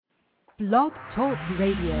Blog Talk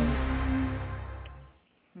Radio.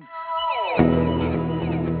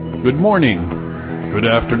 Good morning, good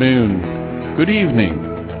afternoon, good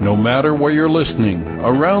evening, no matter where you're listening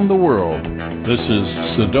around the world. This is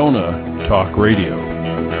Sedona Talk Radio.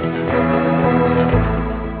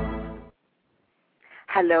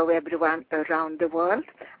 Hello everyone around the world.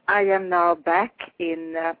 I am now back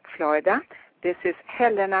in Florida. This is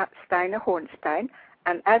Helena Steiner-Hornstein.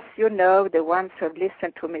 And as you know, the ones who have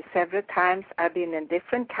listened to me several times, I've been in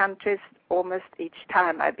different countries almost each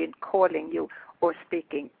time I've been calling you or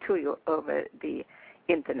speaking to you over the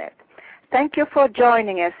internet. Thank you for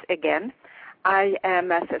joining us again. I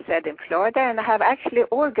am, as I said, in Florida, and I have actually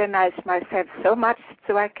organized myself so much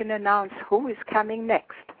so I can announce who is coming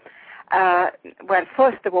next. Well,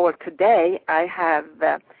 first of all, today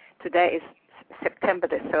is September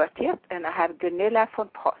the 30th, and I have Gunilla von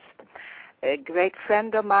Post, a great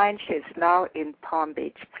friend of mine. She's now in Palm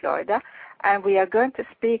Beach, Florida, and we are going to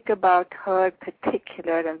speak about her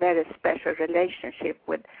particular and very special relationship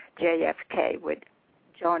with JFK, with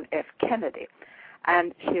John F. Kennedy.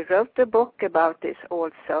 And she wrote a book about this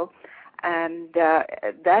also, and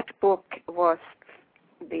that book was,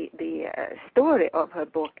 the story of her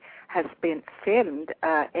book has been filmed.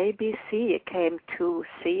 ABC came to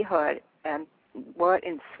see her and were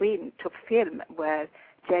in Sweden to film where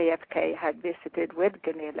JFK had visited with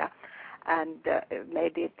Gunilla, and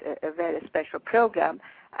made it a very special program.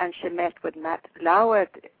 And she met with Matt Lauer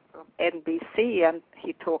of NBC, and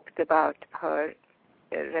he talked about her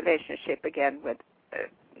relationship again with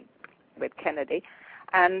Kennedy.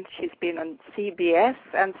 And she's been on CBS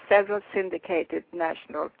and several syndicated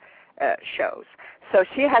national shows. So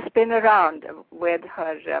she has been around with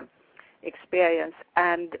her experience,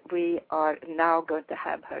 and we are now going to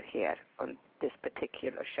have her here on this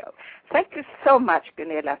particular show. Thank you so much,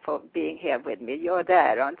 Gunilla, for being here with me. You're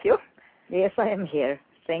there, aren't you? Yes, I am here.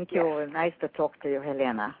 Thank you. Yes. Nice to talk to you,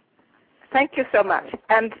 Helena. Thank you so much.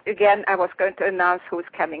 And again, I was going to announce who's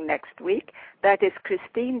coming next week. That is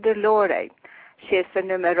Christine DeLore. She is a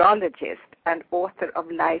numerologist and author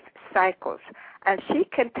of Life Cycles. And she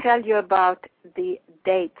can tell you about the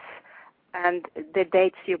dates and the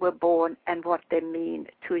dates you were born and what they mean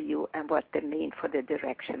to you and what they mean for the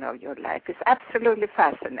direction of your life. It's absolutely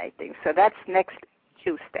fascinating. So that's next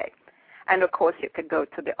Tuesday. And of course, you can go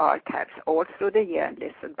to the archives all through the year and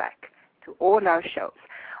listen back to all our shows.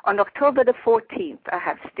 On October the 14th, I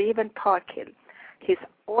have Stephen Parkhill. He's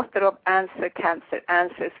author of Answer Cancer,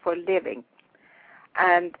 Answers for Living.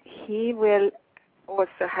 And he will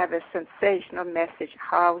also have a sensational message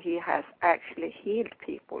how he has actually healed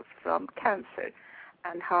people from cancer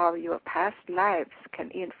and how your past lives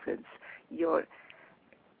can influence your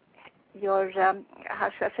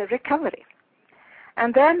recovery.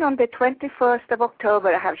 And then on the 21st of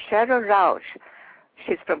October, I have Cheryl Rausch.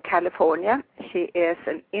 She's from California. She is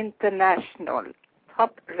an international,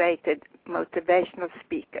 top-rated motivational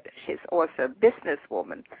speaker. She's also a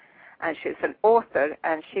businesswoman, and she's an author,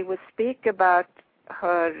 and she will speak about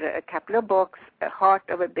a couple of books, A Heart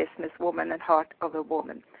of a Businesswoman and Heart of a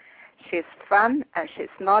Woman. She's fun and she's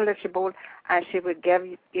knowledgeable, and she will give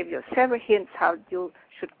you several hints how you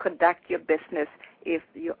should conduct your business if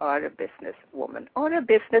you are a businesswoman or a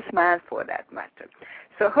businessman for that matter.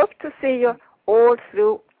 So hope to see you all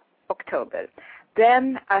through October.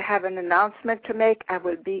 Then I have an announcement to make. I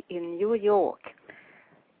will be in New York.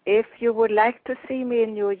 If you would like to see me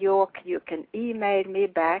in New York, you can email me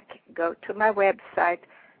back. Go to my website,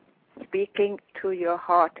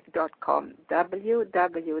 speakingtoyourheart.com,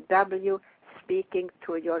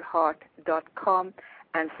 www.speakingtoyourheart.com,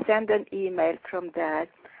 and send an email from there,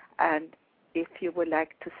 and if you would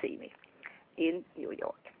like to see me in New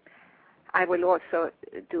York. I will also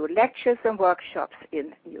do lectures and workshops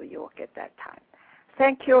in New York at that time.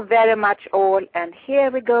 Thank you very much all, and here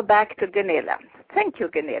we go back to Gunilla. Thank you,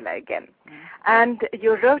 Gunilla, again. And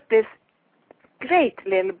you wrote this great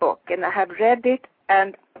little book, and I have read it,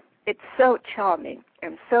 and it's so charming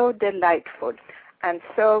and so delightful and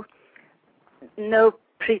so no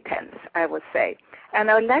pretense, I would say. And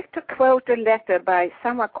I would like to quote a letter by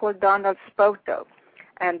someone called Donald Spoto.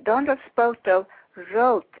 And Donald Spoto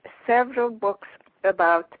wrote several books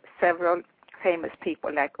about several famous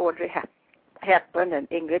people like Audrey Hepburn and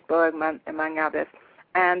Ingrid Bergman, among others,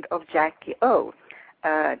 and of Jackie O.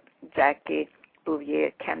 Jackie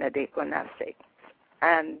Bouvier Kennedy Onassis.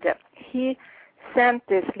 And he sent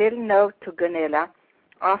this little note to Gunilla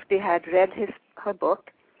after he had read her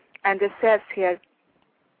book, and it says here,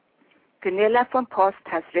 Gunilla von Post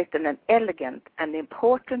has written an elegant and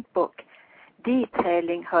important book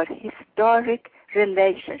detailing her historic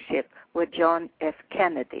relationship with John F.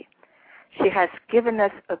 Kennedy. She has given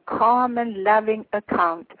us a calm and loving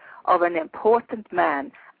account of an important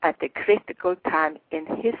man at a critical time in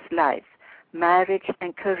his life, marriage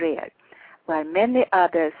and career, while many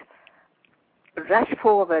others rush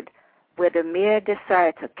forward with a mere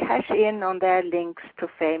desire to cash in on their links to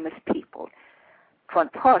famous people. Von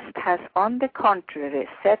Post has, on the contrary,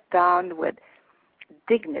 sat down with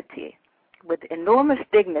dignity, with enormous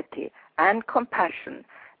dignity and compassion,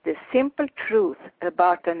 the simple truth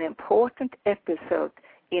about an important episode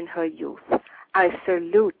in her youth. I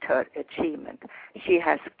salute her achievement. She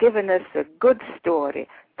has given us a good story,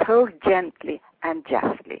 told gently and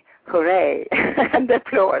justly. Hooray! And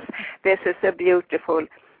applause. This is a beautiful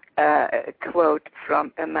quote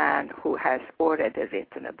from a man who has already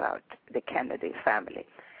written about the Kennedy family.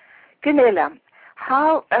 Gunilla,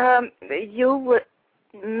 how you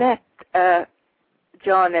met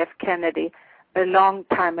John F. Kennedy a long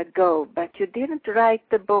time ago, but you didn't write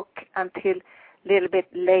the book until a little bit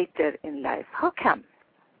later in life. How come?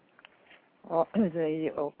 Well,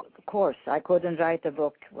 of course, I couldn't write a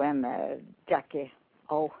book when Jackie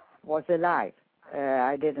was alive.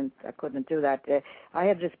 I couldn't do that. I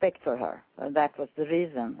had respect for her. That was the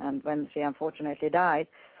reason. And when she unfortunately died,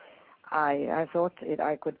 I thought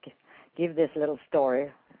I could give this little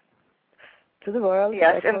story to the world,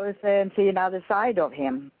 yes, and see another side of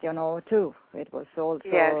him, too. It was also,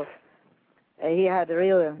 yes. He had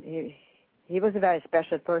he was a very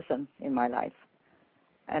special person in my life.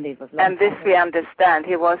 And it was and this we understand.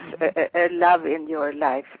 He was a love in your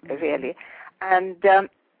life, really. And of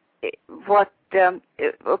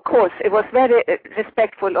course, it was very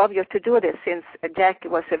respectful of you to do this, since Jackie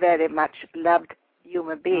was a very much loved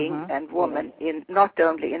human being and woman, in not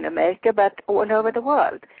only in America but all over the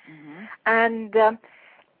world. And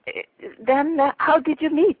then how did you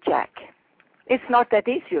meet Jack? It's not that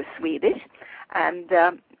easy. You're Swedish, and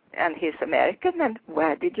he's American. And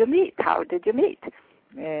where did you meet? How did you meet?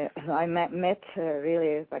 I met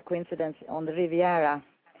really by coincidence on the Riviera.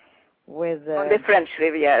 On the French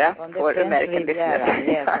Riviera, for American listeners.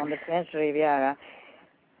 Yes, on the French Riviera.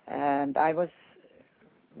 And I was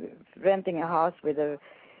renting a house with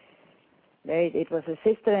it was a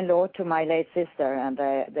sister-in-law to my late sister, and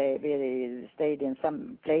they really stayed in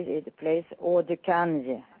some place, the place Eau de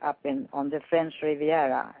Cagnes, up on the French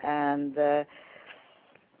Riviera. And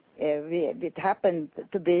it happened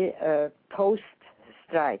to be a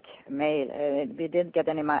post-strike mail. We didn't get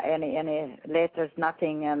any letters,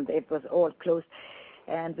 nothing, and it was all closed.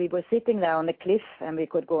 And we were sitting there on the cliff, and we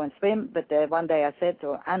could go and swim. But one day I said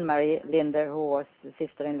to Anne-Marie Linder, who was the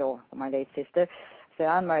sister-in-law of my late sister, I said,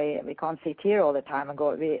 Anne-Marie, we can't sit here all the time and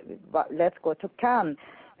go. Let's go to Cannes.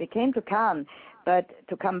 We came to Cannes, but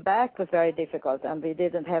to come back was very difficult, and we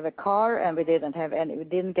didn't have a car, and we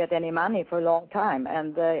didn't get any money for a long time.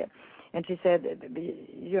 And she said,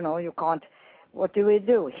 you can't. What do we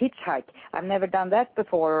do? Hitchhike. I've never done that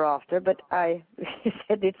before or after, but I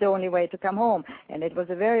said it's the only way to come home. And it was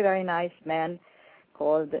a very, very nice man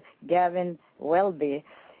called Gavin Welby.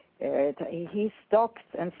 He stopped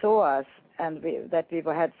and saw us, and we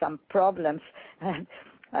had some problems.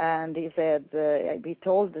 And he said, we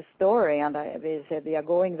told the story, and we said, we are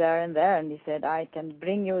going there and there. And he said, I can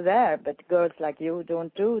bring you there, but girls like you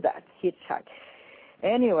don't do that, hitchhike.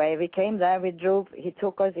 Anyway, we came there, we drove, he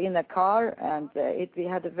took us in a car, and we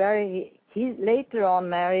had he later on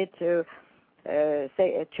married to a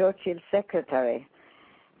Churchill's secretary.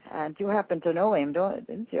 And you happen to know him,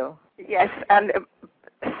 didn't you? Yes, and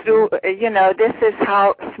through, this is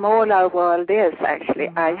how small our world is, actually.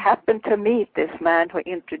 I happened to meet this man who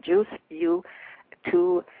introduced you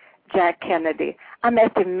to Jack Kennedy. I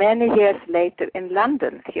met him many years later in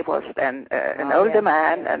London. He was then an older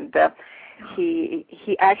man, and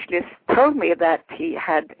he actually told me that he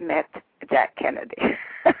had met Jack Kennedy.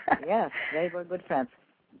 Yes, they were good friends.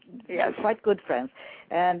 Yes, quite good friends.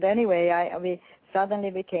 And anyway, we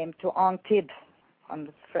came to Antibes on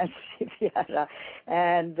the French Riviera,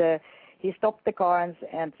 and he stopped the car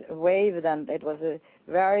and waved, and it was a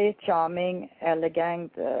very charming,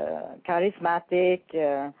 elegant, charismatic,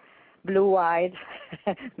 blue-eyed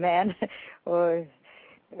man,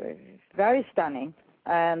 very stunning.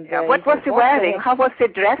 And what was he wearing? How was he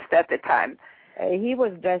dressed at the time? He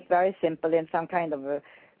was dressed very simple in some kind of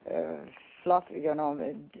fluff,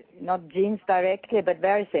 not jeans directly, but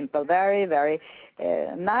very simple, very, very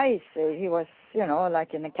nice. He was,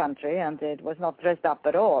 like in the country, and it was not dressed up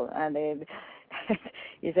at all. And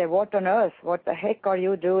he said, what on earth, what the heck are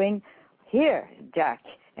you doing here, Jack?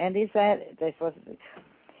 And he said, this was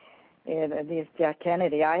this Jack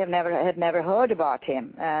Kennedy. I had never heard about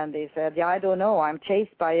him. And he said, I don't know, I'm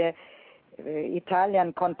chased by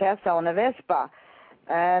Italian Contessa on a Vespa,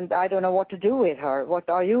 and I don't know what to do with her. What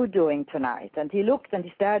are you doing tonight? And he looked and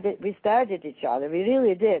we stared at each other. We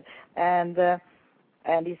really did. And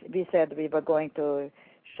we said we were going to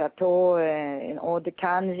Chateau in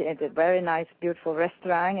Eau-de-Cannes, at a very nice, beautiful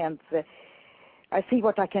restaurant, and I see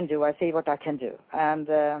what I can do.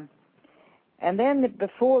 And then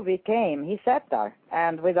before we came, he sat there,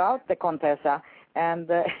 and without the Contessa, and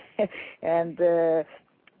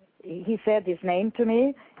he said his name to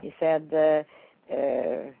me. He said,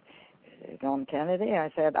 John Kennedy. I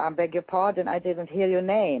said, I beg your pardon, I didn't hear your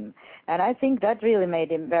name. And I think that really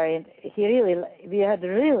made him we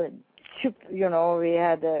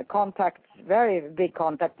had contact, very big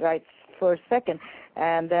contact right for a second.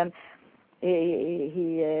 And then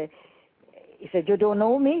he said, you don't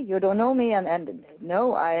know me? And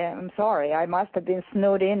no, I am sorry. I must have been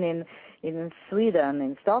snowed in Sweden,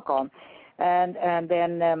 in Stockholm. And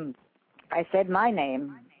then I said my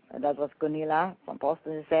name. That was Gunilla von Post.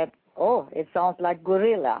 And he said, oh, it sounds like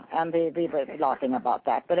gorilla. And we were laughing about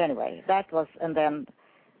that. But anyway, that was, and then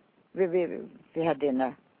we had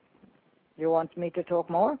dinner. You want me to talk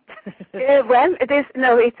more? Well, it's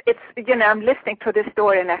I'm listening to the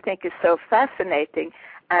story, and I think it's so fascinating.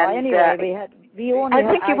 And anyway,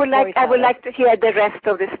 I would like to hear the rest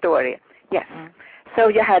of the story. Yes. So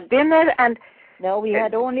you had dinner, and no, we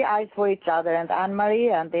had only eyes for each other. And Anne-Marie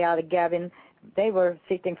and the other Gavin, they were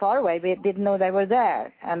sitting far away. We didn't know they were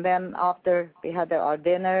there. And then after we had our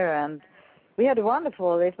dinner, and we had it was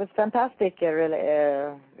fantastic, really.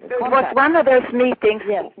 It was one of those meetings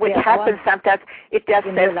which happens sometimes. It just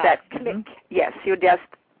says that click. Mm-hmm. Yes, you just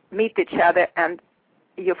meet each other and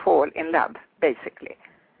you fall in love, basically.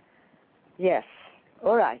 Yes.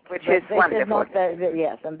 All right. Which is wonderful.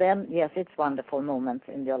 Yes, and then, it's wonderful moments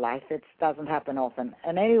in your life. It doesn't happen often.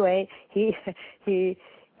 And anyway, he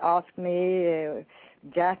asked me,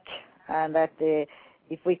 Jack, and that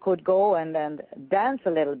if we could go and dance a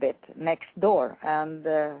little bit next door. And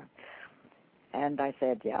I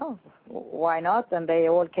said, yeah, why not? And they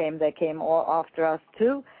all came. They came all after us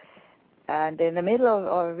too. And in the middle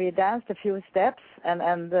of we danced a few steps, and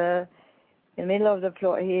in the middle of the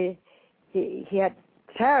floor, he had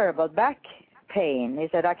terrible back pain. He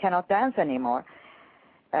said, I cannot dance anymore.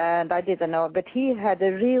 And I didn't know, but he had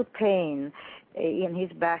a real pain in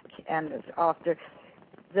his back, and after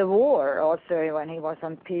the war also, when he was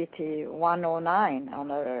on PT 109,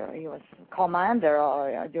 he was commander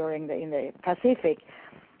in the Pacific,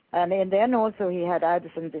 and then also he had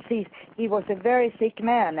Addison disease. He was a very sick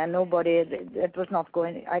man, and I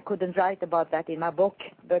couldn't write about that in my book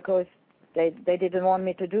because they didn't want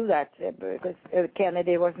me to do that because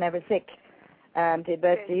Kennedy was never sick,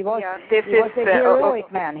 but he was a heroic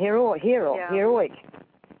man, heroic.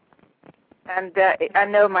 And I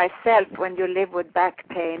know myself, when you live with back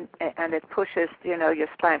pain and it pushes, your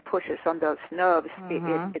spine pushes on those nerves,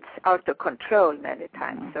 it's out of control many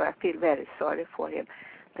times. So I feel very sorry for him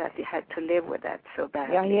that he had to live with that so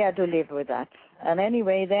badly. Yeah, he had to live with that. And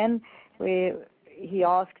anyway, then he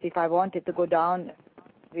asked if I wanted to go down.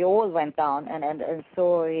 We all went down and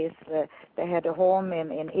saw they had a home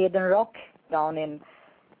in Eden Rock, down in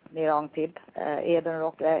Nirangtib, Eden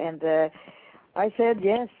Rock, and I said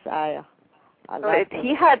yes. The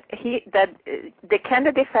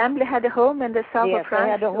Kennedy family had a home in the south of France? Yes, they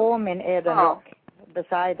had a home in Eden Rock.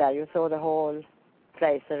 Beside that, you saw the whole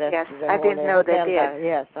place. Yes, I didn't know they did.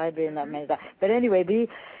 Yes, I didn't know that. But anyway,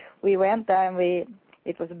 we went there, and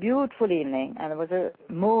it was a beautiful evening, and there was a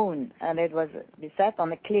moon, and we sat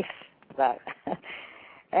on a cliff there.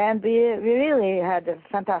 And we really had a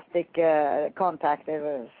fantastic contact. It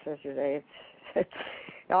was, as you say,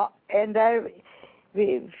 and there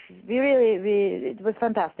it was a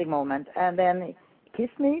fantastic moment. And then he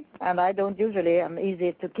kissed me, and I don't usually, I'm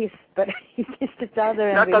easy to kiss, but he kissed each other.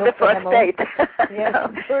 And not on the first date. Yes,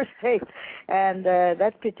 on the first date. And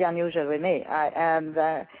that's pretty unusual with me, and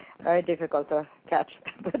very difficult to catch.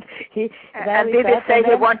 But did he say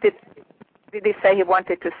he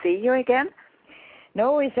wanted to see you again?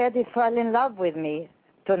 No, he said he fell in love with me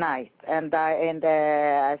tonight, and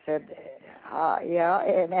I said, yeah,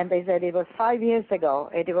 and they said it was 5 years ago.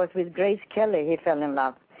 It was with Grace Kelly he fell in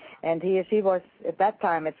love, and she was at that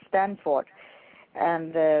time at Stanford,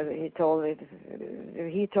 and he told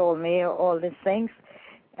me all these things,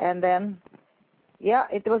 and then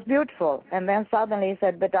it was beautiful, and then suddenly he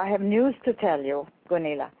said, but I have news to tell you,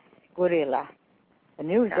 Gorilla, the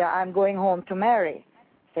news that I'm going home to marry.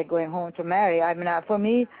 They're going home to marry. I mean, for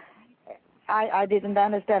me, I didn't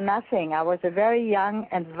understand nothing. I was a very young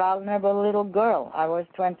and vulnerable little girl. I was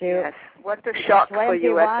 20. Yes. What a shock for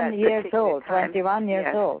you at that 21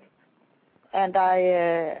 years old. And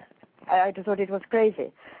I just thought it was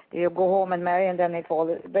crazy. You go home and marry and then it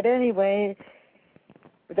all. But anyway,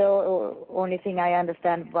 the only thing I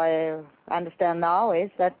understand now is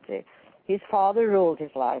that his father ruled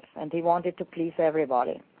his life and he wanted to please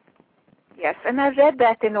everybody. Yes, and I read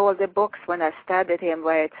that in all the books when I studied him,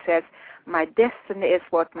 where it says, my destiny is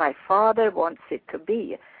what my father wants it to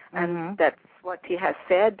be. And that's what he has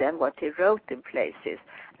said and what he wrote in places.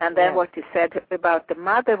 And then what he said about the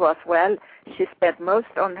mother was, well, she spent most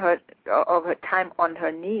of her time on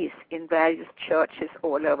her knees in various churches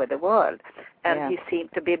all over the world. And he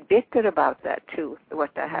seemed to be bitter about that too,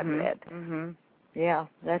 what I have read. Yeah,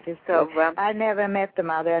 that is so. I never met the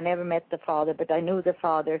mother, I never met the father, but I knew the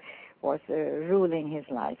father was ruling his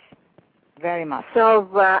life very much. So,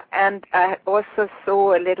 and I also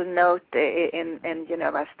saw a little note in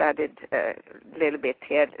I studied a little bit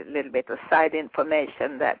here, a little bit of side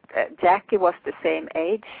information that Jackie was the same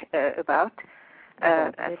age, about.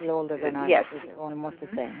 A little older than I. Yes. Almost the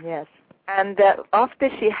same, yes. And after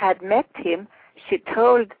she had met him, she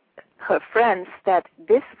told her friends that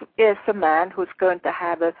this is a man who's going to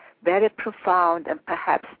have a very profound and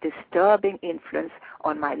perhaps disturbing influence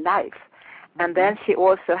on my life. And then she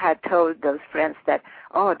also had told those friends that,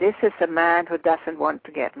 oh, this is a man who doesn't want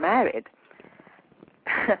to get married.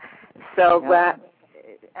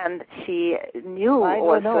 And she knew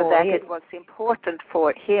also that it was important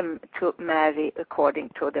for him to marry according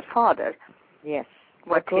to the father. Yes.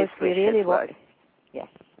 What his wishes were. Yes.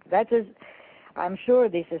 That is, I'm sure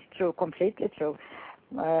this is true, completely true.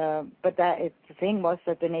 But the thing was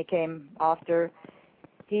that when he came after,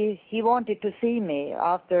 he wanted to see me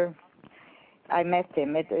after I met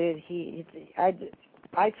him. I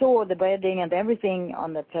saw the wedding and everything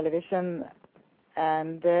on the television,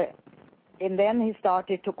 and then he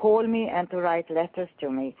started to call me and to write letters to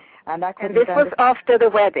me. And I couldn't. And this was after the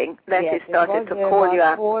wedding that he started to call you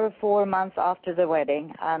up. 4 months after the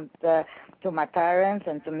wedding, and to my parents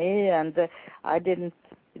and to me, and I didn't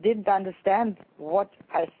understand what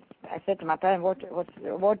I said to my parents.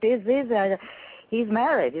 What is this? He's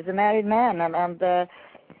married. He's a married man, and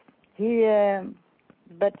he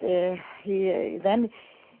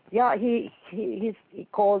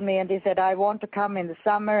called me and he said, I want to come in the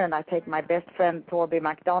summer, and I take my best friend Toby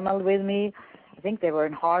McDonald with me. I think they were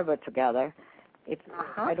in Harvard together.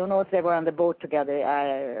 I don't know if they were on the boat together,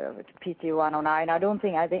 PT 109. I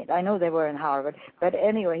know they were in Harvard. But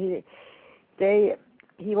anyway, he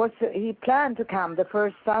planned to come the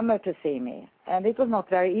first summer to see me, and it was not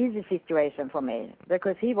very easy situation for me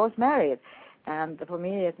because he was married. And for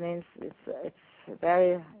me, it means it's a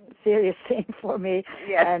very serious thing for me.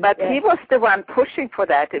 Yes, and, but he was the one pushing for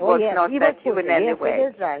that. It was not that you in any way. Yes,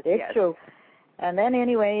 it is right. It's true. And then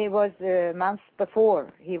anyway, it was months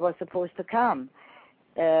before he was supposed to come.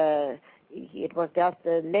 It was just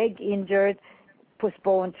a leg injured,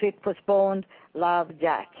 trip postponed, love,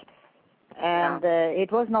 Jack. And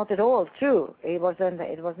it was not at all true. It was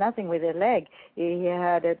nothing with his leg. He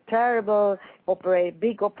had a terrible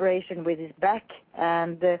big operation with his back,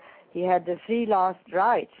 and he had the 3 last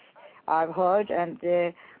rites, I've heard, and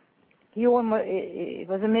it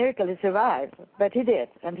was a miracle he survived, but he did,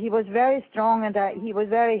 and he was very strong, and he was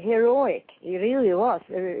very heroic. He really was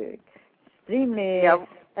extremely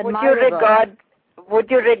admirable.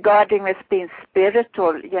 Would you regard him as being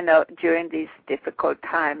spiritual, during these difficult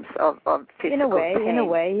times of physical pain? In a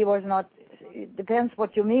way, he was not. It depends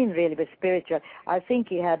what you mean, really, with spiritual. I think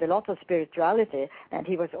he had a lot of spirituality, and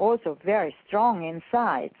he was also very strong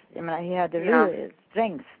inside. I mean, he had a real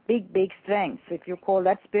strength, big strength, if you call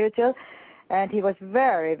that spiritual. And he was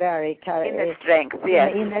very, very... Inner strength,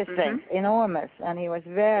 yes. Inner strength, enormous. And he was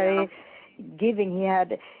very giving. He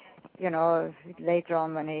had, later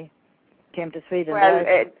on when he came to Sweden. Well,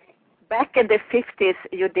 back in the 50s,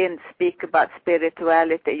 you didn't speak about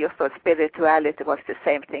spirituality. You thought spirituality was the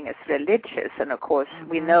same thing as religious. And, of course,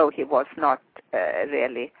 we know he was not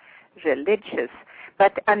really religious.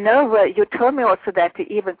 But I know you told me also that you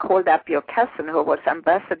even called up your cousin who was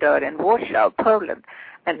ambassador in Warsaw, Poland,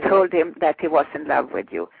 and told him that he was in love with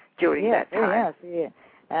you during that time. Yes.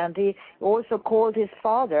 And he also called his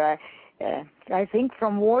father, I think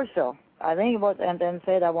from Warsaw. I think it was, and then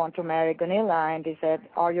said, I want to marry Gunilla. And he said,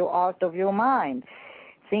 are you out of your mind?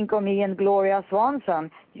 Think of me and Gloria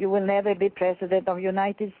Swanson. You will never be president of the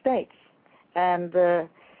United States. And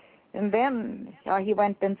then he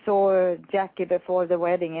went and saw Jackie before the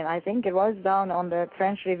wedding. And I think it was down on the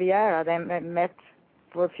French Riviera. They met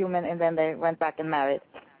for a few minutes, and then they went back and married.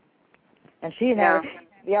 And she never...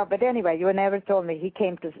 Yeah, but anyway, you never told me. He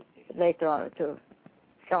came to later on to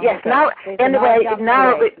Yes. Now, anyway,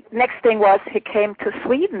 now next thing was he came to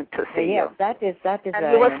Sweden to see you. That is. And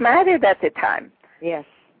he was married at the time. Yes,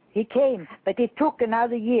 he came, but it took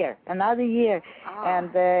another year, and he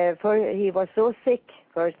was so sick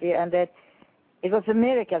first year, and that it was a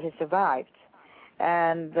miracle he survived,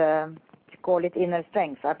 and call it inner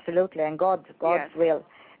strength, absolutely, and God's will,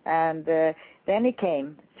 and then he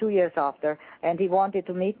came 2 years after, and he wanted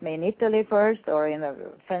to meet me in Italy first, or in the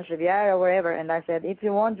French Riviera, or wherever, and I said, if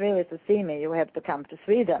you want really to see me, you have to come to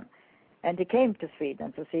Sweden, and he came to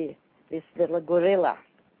Sweden to see this little gorilla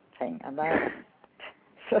thing, and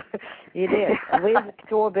so he did, with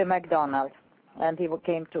Toby MacDonald, and he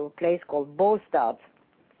came to a place called Båstad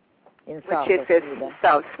in South Sweden.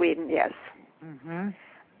 South Sweden, yes. Mm-hmm.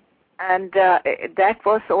 And that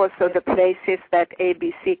was also the places that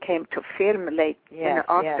ABC came to film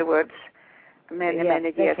afterwards,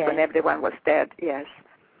 many years when everyone was dead, yes.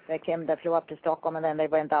 They flew up to Stockholm, and then they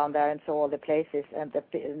went down there and saw all the places, and the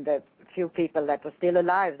few people that were still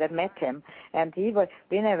alive that met him. And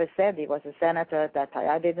we never said he was a senator at that time.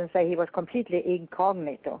 I didn't say he was completely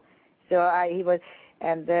incognito. So he was,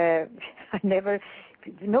 and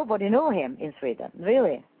nobody knew him in Sweden,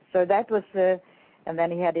 really. So that was, and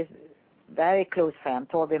then he had his very close friend,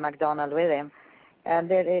 Toby MacDonald, with him.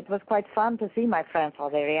 And it was quite fun to see my friends, how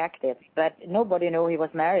they reacted. But nobody knew he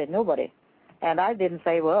was married, nobody. And I didn't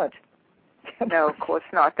say a word. No, of course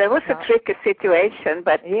not. There was a tricky situation,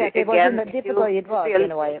 but yes, again, it was difficult. It was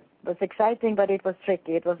in a way. It was exciting, but it was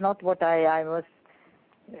tricky. It was not what I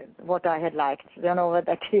had liked. You know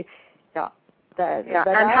that.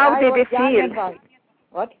 And how did he feel?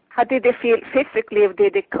 What? How did he feel physically?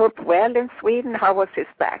 Did he cope well in Sweden? How was his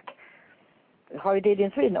back? How he did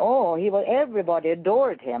in Sweden? Oh, everybody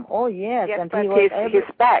adored him. Oh, yes. Yes, and but his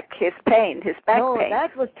back, his back pain. No,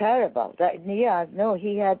 that was terrible.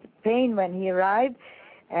 He had pain when he arrived,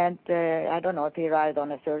 and I don't know if he arrived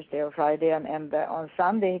on a Thursday or Friday, and on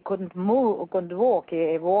Sunday he couldn't move, couldn't walk.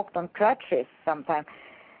 He walked on crutches sometimes,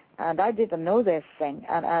 and I didn't know this thing.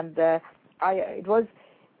 It was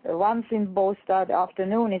once in Båstad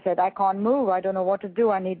afternoon. He said, "I can't move. I don't know what to do.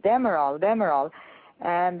 I need Demerol."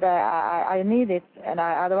 And I need it, and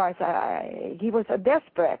otherwise he was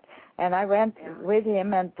desperate. And I went with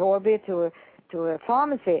him and Torby to a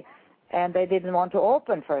pharmacy, and they didn't want to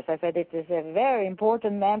open first. I said, it is a very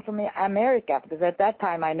important man from America, because at that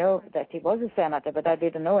time I know that he was a senator, but I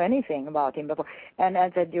didn't know anything about him before. And I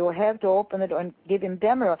said, you have to open it and give him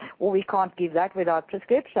Demerol. Oh, we can't give that without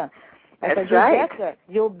prescription. I said,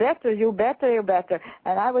 you better.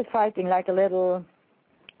 And I was fighting like a little...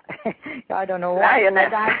 I don't know why,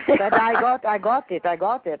 but I got it.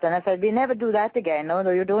 And I said, we never do that again. No,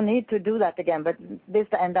 you don't need to do that again. But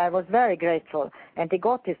and I was very grateful. And he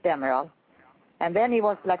got his Demerol. And then he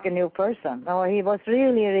was like a new person. Oh, he was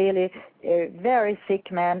really, really a very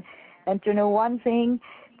sick man. And to know one thing,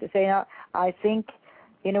 to say, I think,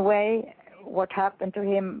 in a way, what happened to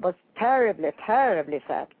him was terribly, terribly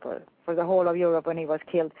sad for the whole of Europe when he was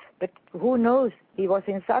killed. But who knows? He was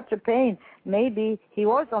in such a pain. Maybe he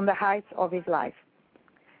was on the heights of his life.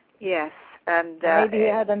 Yes, and maybe he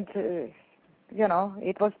hadn't.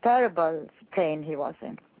 It was terrible pain he was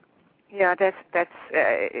in. Yeah, that's.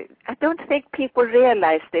 I don't think people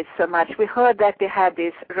realize this so much. We heard that they had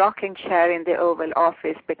this rocking chair in the Oval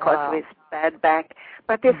Office because of his bad back,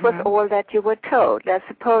 but this was all that you were told. I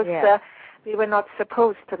suppose we were not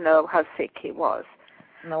supposed to know how sick he was.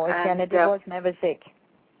 No, Kennedy was never sick.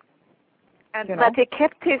 But he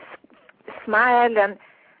kept his smile,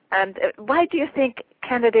 and why do you think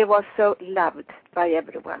Kennedy was so loved by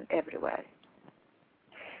everyone, everywhere?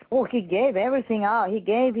 Oh, he gave everything out. He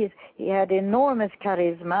had enormous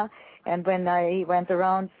charisma, and when he went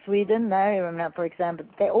around Sweden, for example,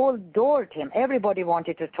 they all adored him. Everybody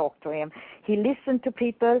wanted to talk to him. He listened to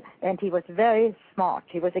people, and he was very smart.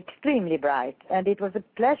 He was extremely bright, and it was a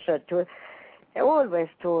pleasure to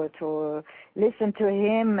listen to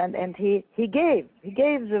him, and he gave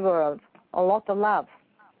the world a lot of love,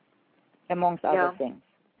 amongst other things.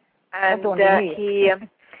 And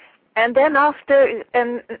and then after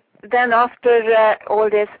all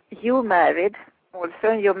this, you married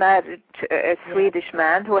a Swedish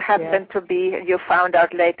man who happened to be. You found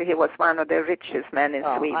out later he was one of the richest men in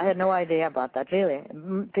Sweden. I had no idea about that, really.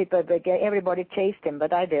 Everybody chased him,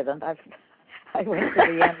 but I didn't. I went to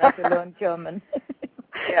Vienna to learn German.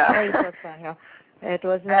 Yeah. It was fun, It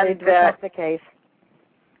was not the case.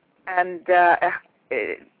 And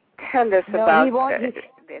tell us about this.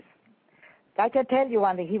 I can tell you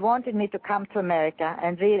one thing. He wanted me to come to America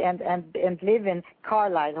and live in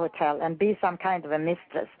Carlisle Hotel and be some kind of a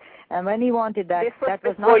mistress. And when he wanted that, this was that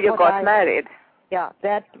was before not you got married. Yeah,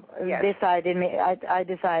 that Yes. decided me. I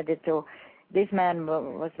decided to. This man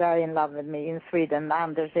was very in love with me in Sweden,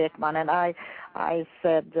 Anders Ekman, and I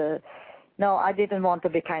said, no, I didn't want to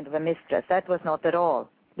be kind of a mistress. That was not at all.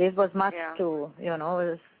 This was much too,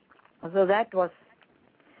 so that was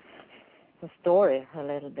the story a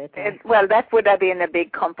little bit. Well, that would have been a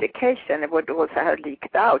big complication. It would also have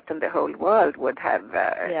leaked out, and the whole world would have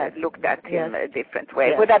looked at him a different way.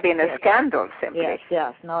 It would have been a scandal, simply.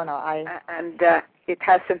 Yes. No, and it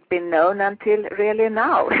hasn't been known until really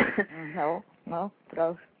now. No,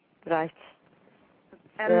 right.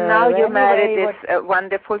 And now you married this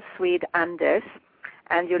wonderful Swede, Anders,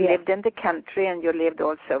 and you lived in the country, and you lived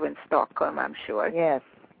also in Stockholm, I'm sure.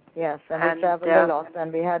 Yes, and we traveled a lot,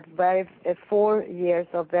 and we had 4 years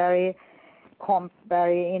of very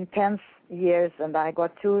intense years, and I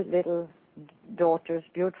got 2 little daughters,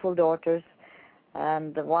 beautiful daughters,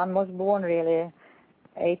 and one was born really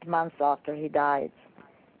 8 months after he died.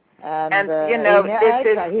 And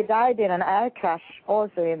he died in an air crash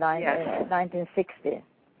also in 1960.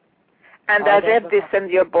 And I read this in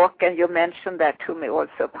your book, and you mentioned that to me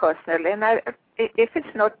also personally. And if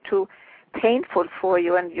it's not too painful for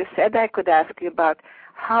you, and you said I could ask you about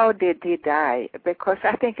how did he die, because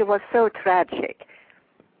I think it was so tragic.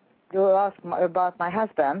 You asked about my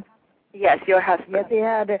husband? Yes, your husband.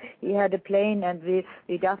 Yes, he had a plane, and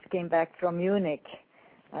we just came back from Munich.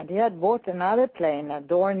 And he had bought another plane, a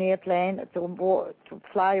Dornier plane, to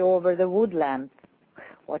fly over the woodland,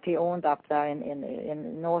 what he owned up there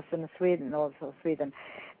in northern Sweden, also Sweden.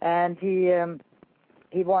 And we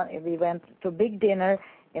went to a big dinner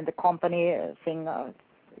in the company thing.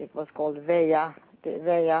 It was called Veja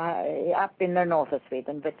up in the north of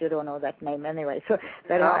Sweden, but you don't know that name anyway. So,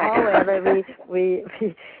 however, we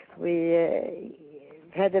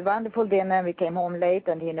had a wonderful dinner. And we came home late,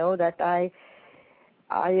 and he knew that I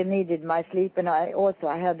needed my sleep, and I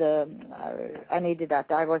needed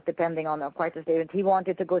that. I was depending on quite a bit. He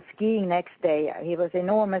wanted to go skiing next day. He was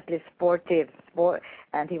enormously sportive,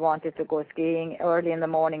 and he wanted to go skiing early in the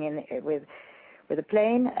morning with a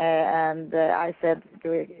plane. And I said,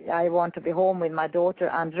 I want to be home with my daughter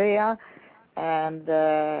Andrea, and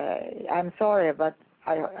I'm sorry, but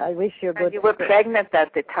I wish you good. And you were pregnant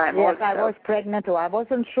at the time. Yes, also. I was pregnant too. I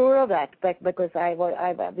wasn't sure of that, because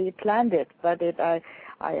we planned it, but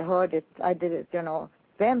I heard it. I did it,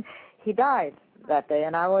 Then he died that day,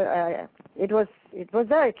 and it was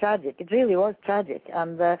very tragic. It really was tragic.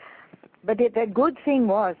 And but the good thing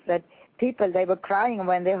was that people, they were crying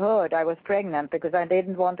when they heard I was pregnant, because I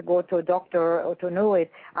didn't want to go to a doctor or to know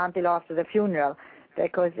it until after the funeral,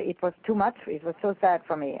 because it was too much. It was so sad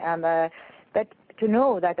for me, and but to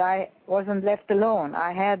know that I wasn't left alone,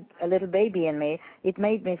 I had a little baby in me, it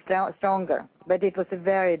made me stronger. But it was a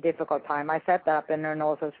very difficult time. I sat up in the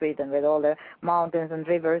north of Sweden with all the mountains and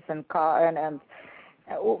rivers and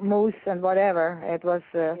moose and whatever. It was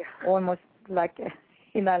almost like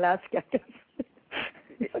in Alaska.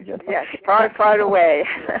 Yes, far away.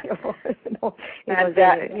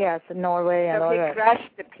 Yes, Norway and so all he that.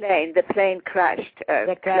 crashed the plane. The plane crashed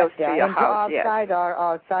close to your house.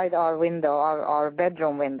 Outside our window, our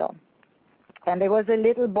bedroom window. And there was a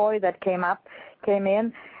little boy that came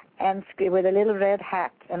in, and with a little red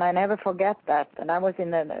hat, and I never forget that. And I was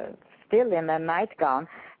still in a nightgown,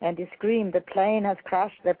 and he screamed, "The plane has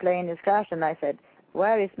crashed! The plane has crashed!" And I said,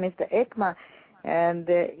 "Where is Mr. Ekman?" And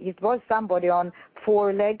it was somebody on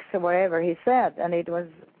 4 legs or whatever he said, and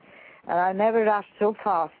I never rushed so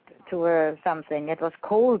fast to something. It was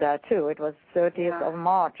cold there too. It was 30th of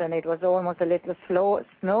March, and it was almost a little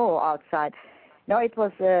snow outside. No, it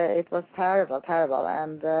was terrible,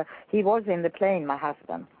 and he was in the plane, my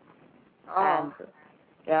husband. Oh.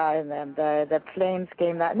 And the flames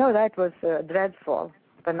came that. No, that was dreadful.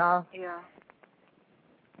 But now. Yeah.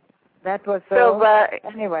 That was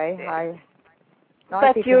anyway.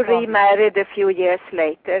 But you remarried a few years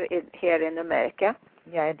later here in America.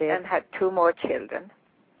 Yeah, I did. And had 2 more children.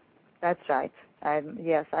 That's right. I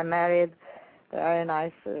married a very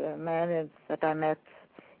nice man that I met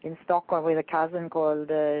in Stockholm with a cousin called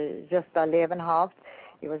Gösta Levenhaupt.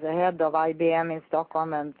 He was the head of IBM in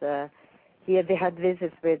Stockholm, and he had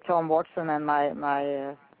visits with Tom Watson, and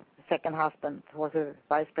my second husband was a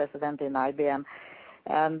vice president in IBM.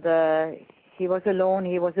 And he was alone.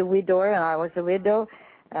 He was a widower, and I was a widow,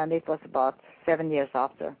 and it was about 7 years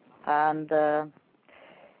after. And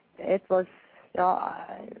it was,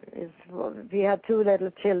 we had 2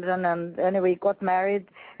 little children, and anyway, we got married,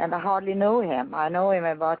 and I hardly know him. I know him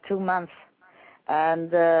about 2 months,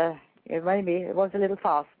 and it was a little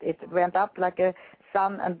fast. It went up like a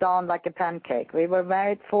sun and down like a pancake. We were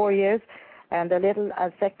married 4 years, and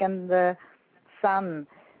a second sun,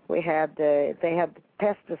 we had they had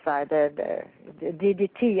pesticide, the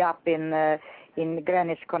DDT up in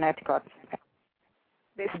Greenwich, Connecticut.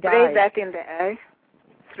 They sprayed that in the air.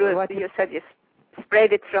 You said you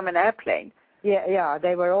sprayed it from an airplane. Yeah,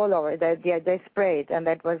 they were all over. They sprayed, and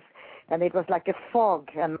it was like a fog.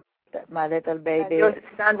 And my little baby. And your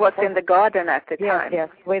son was in the garden at the time. Yes,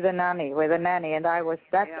 with a nanny, and I was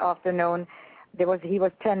that afternoon. He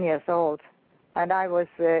was 10 years old, and I was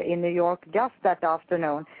in New York just that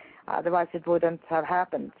afternoon. Otherwise, it wouldn't have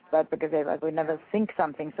happened. But because we never think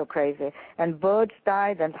something so crazy. And birds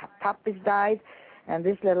died, and puppies died, and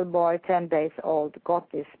this little boy, 10 days old, got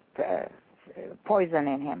this poison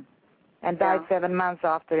in him, and died 7 months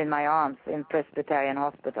after in my arms in Presbyterian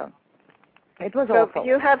Hospital. It was awful.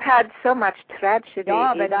 You have had so much tragedy.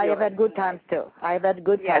 Yeah, but I have had good times too. I have had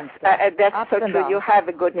good times too. Yes, that's so true. You have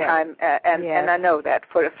a good time, and I know that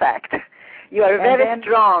for a fact. You are a very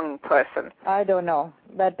strong person. I don't know,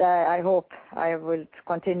 but I hope I will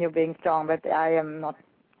continue being strong, but I am not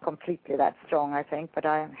completely that strong, I think, but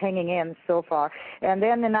I'm hanging in so far. And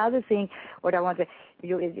then another thing, what I want to,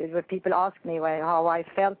 people ask me how I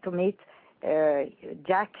felt to meet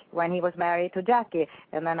Jack when he was married to Jackie,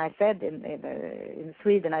 and then I said in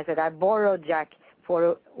Sweden, I said I borrowed Jack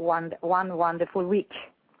for one wonderful week.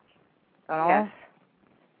 Yes.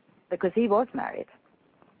 Because he was married.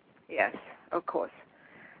 Yes, of course.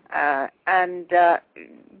 But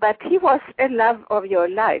he was a love of your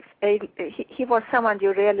life. He was someone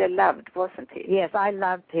you really loved, wasn't he? Yes, I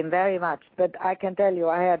loved him very much. But I can tell you,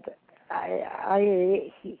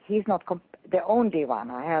 he's not the only one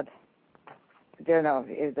I had. You know,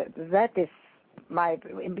 that is my.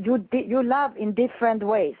 You love in different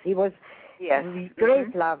ways. He was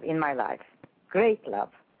great love in my life, great love.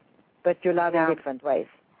 But you love in different ways.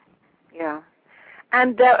 Yeah.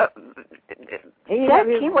 And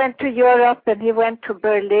he went to Europe, and he went to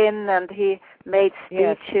Berlin, and he made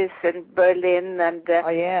speeches in Berlin, and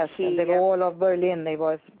the wall of Berlin, it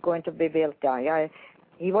was going to be built.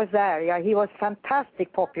 He was there. Yeah, he was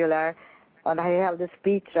fantastic popular, and I held a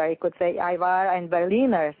speech there. He could say, "I war ein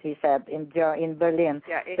Berliner," he said in Berlin.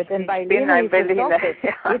 Yeah, but in Berlin,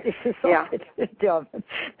 it is German.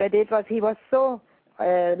 But he was so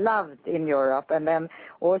loved in Europe, and then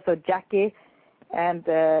also Jackie. And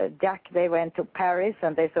Jack, they went to Paris,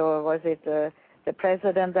 and they saw, was it the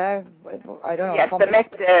president there? I don't know. Yes, they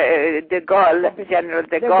met de Gaulle, General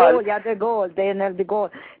de Gaulle. De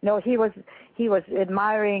Gaulle. No, he was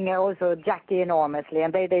admiring also Jackie enormously,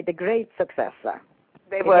 and they did a great successor.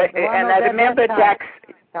 They were, and I remember Jack's,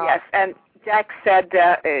 and Jack said,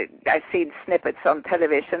 I've seen snippets on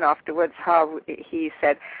television afterwards, how he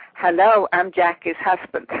said, "Hello, I'm Jackie's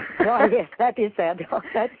husband." Oh, yes, that is said. Oh,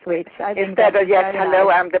 that's sweet. Instead of, "Yes, hello,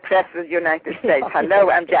 I'm the President of the United States." "Hello,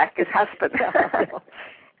 I'm Jackie's husband."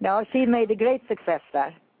 No, she made a great success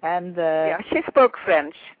there. And she spoke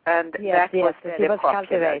French, and that was very she was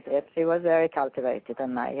popular. Cultivated. She was very cultivated,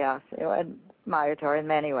 and I admired her in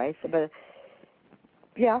many ways. But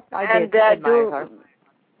I did admire her.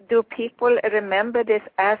 Do people remember this?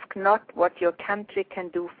 Ask not what your country can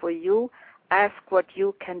do for you. Ask what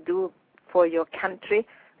you can do for your country,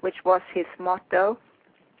 which was his motto.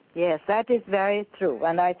 Yes, that is very true,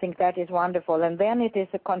 and I think that is wonderful. And then it is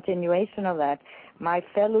a continuation of that. My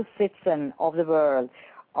fellow citizen of the world,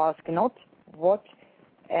 ask not what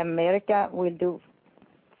America will do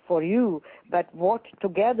for you, but what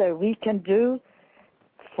together we can do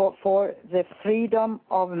for the freedom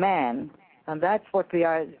of man. And that's what we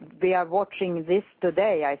are watching this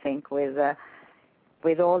today, I think, with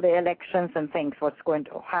all the elections and things, what's going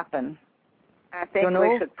to happen. I think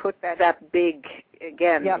we should put that up big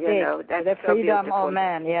again. Yeah, big. That's the so freedom beautiful. of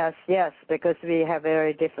man, yes, because we have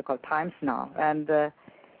very difficult times now. And I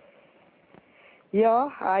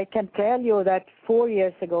can tell you that 4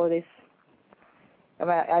 years ago, do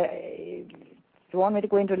you want me to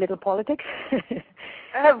go into a little politics?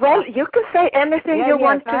 Well, you can say anything you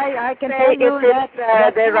want to say. I can tell you that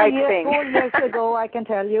the right thing. 4 years ago, I can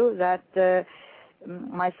tell you that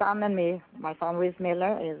my son and me, my son Rhys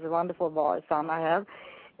Miller is a wonderful son I have,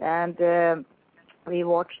 and we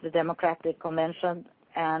watched the Democratic Convention,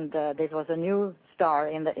 and there was a new star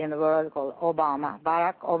in the world called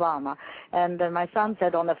Barack Obama, and my son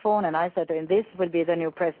said on the phone, and I said to him, "This will be the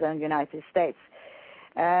new president of the United States."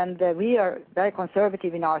 And we are very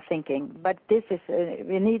conservative in our thinking, but this is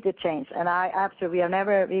we need to change. And we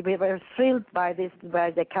were thrilled by the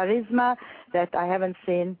charisma that I haven't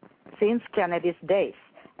seen since Kennedy's days,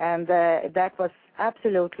 and that was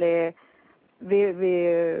absolutely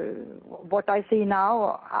what I see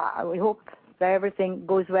now. We hope everything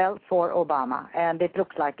goes well for Obama, and it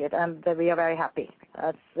looks like it, and we are very happy.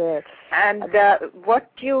 What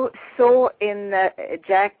you saw in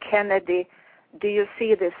Jack Kennedy, do you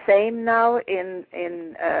see the same now in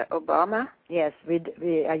Obama? Yes,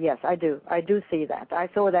 yes, I do. I do see that. I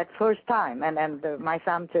saw that first time, and my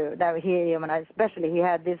son too. That especially he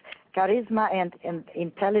had this charisma and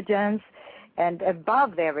intelligence, and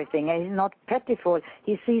above everything. And he's not pitiful.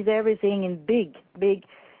 He sees everything in big.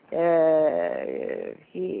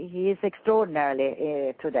 He is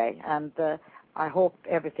extraordinarily today, and I hope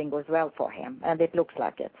everything goes well for him, and it looks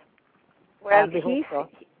like it. Well,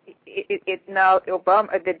 now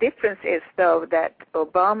Obama. The difference is though that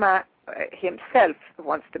Obama himself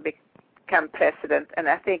wants to become president, and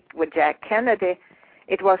I think with Jack Kennedy,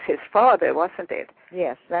 it was his father, wasn't it?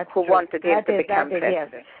 Yes, that's who true. wanted him to become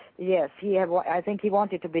president. Yes. I think he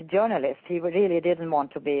wanted to be journalist. He really didn't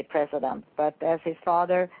want to be president. But as his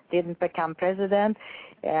father didn't become president,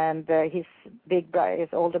 and his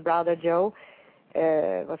older brother Joe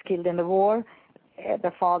was killed in the war,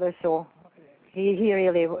 the father saw he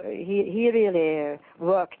really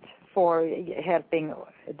worked for helping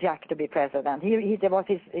Jack to be president. There was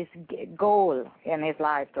his goal in his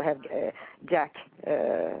life to have Jack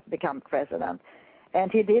become president,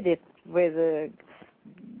 and he did it with.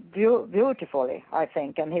 Beautifully, I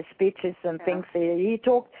think, and his speeches and things. He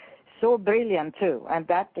talked so brilliant too, and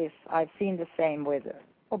that is I've seen the same with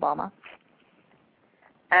Obama.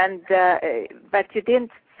 And but you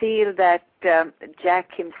didn't feel that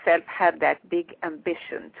Jack himself had that big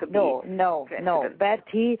ambition to be president? No. But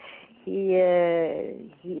he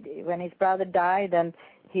when his brother died, and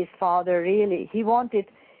his father he wanted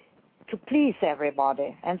to please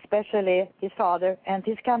everybody, and especially his father and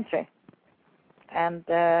his country. And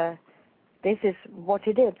this is what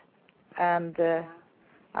he did, and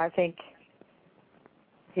I think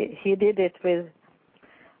he did it with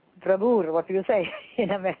bravura. What do you say in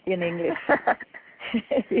English?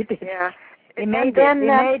 He did. Yeah, he made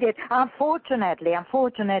it.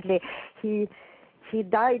 Unfortunately, he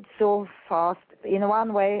died so fast. In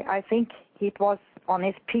one way, I think it was on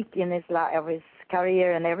his peak in his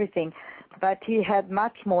career and everything, but he had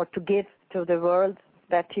much more to give to the world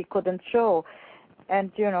that he couldn't show.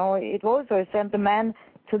 And, it also sent the man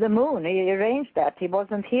to the moon. He arranged that. He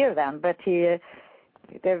wasn't here then, but he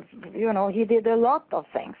did a lot of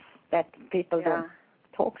things that people don't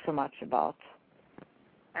talk so much about.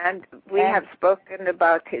 And we have spoken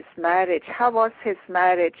about his marriage. How was his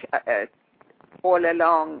marriage all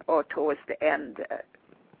along or towards the end?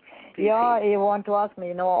 You want to ask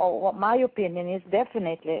me, what my opinion is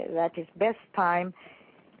definitely that his best time,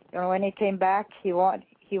 when he came back, she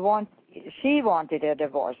wanted a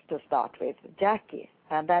divorce to start with, Jackie,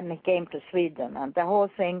 and then he came to Sweden, and the whole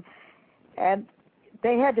thing, and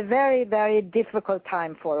they had a very, very difficult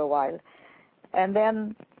time for a while, and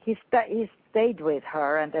then he stayed with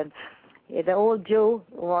her, and then the old Jew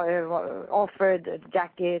offered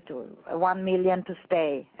Jackie to $1 million to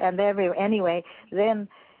stay, and anyway, then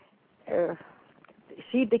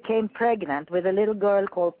she became pregnant with a little girl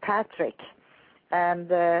called Patrick.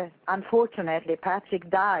 And unfortunately, Patrick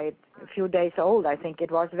died a few days old. I think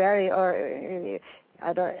it was very early.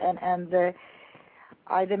 I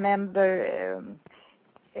remember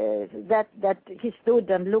that he stood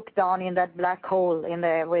and looked down in that black hole with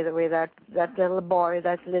that little boy,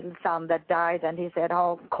 that little son that died, and he said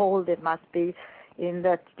how cold it must be in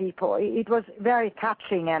that deep hole. It was very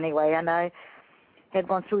touching anyway, and I had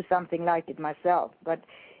gone through something like it myself. But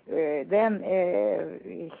then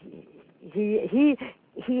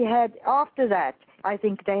he had, after that, I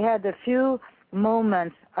think they had a few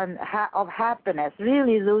moments of happiness,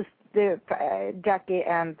 really Jackie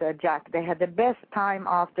and Jack. They had the best time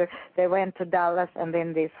after they went to Dallas, and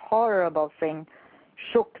then this horrible thing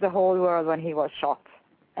shook the whole world when he was shot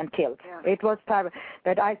and killed. Yeah. It was terrible.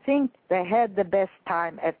 But I think they had the best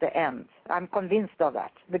time at the end. I'm convinced of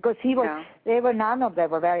that. Because none of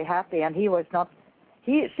them were very happy, and he was not.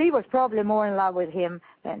 She was probably more in love with him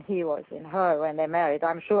than he was in her when they married.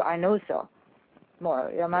 I'm sure. I know so.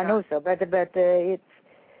 I know so. But it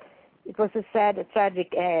was a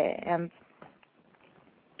tragic, and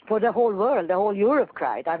for the whole world, the whole Europe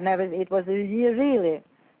cried. It was really.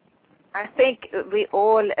 I think we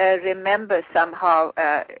all remember somehow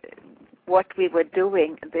what we were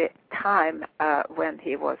doing the time when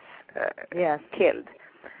he was killed.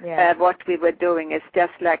 Yeah. What we were doing is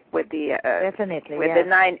just like with the definitely with the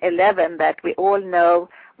 9/11, that we all know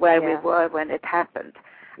where we were when it happened.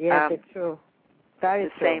 Yes, it's true. Very the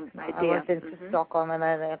true. Same idea. I was in Stockholm,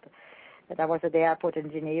 and that I was at the airport in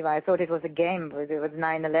Geneva. I thought it was a game. It was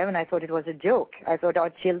 9/11. I thought it was a joke. I thought our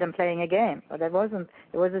children playing a game, but it wasn't.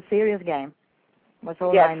 It was a serious game. It was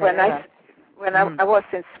all 9/11. When I was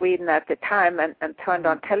in Sweden at the time and turned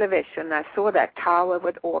on television, I saw that tower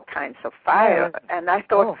with all kinds of fire, and I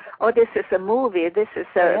thought, this is a movie. This is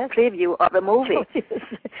a preview of a movie.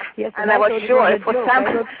 Yes, and I was sure for some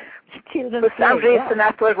reason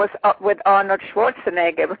I thought it was with Arnold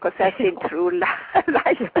Schwarzenegger because I've seen True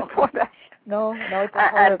Life before that. No, it was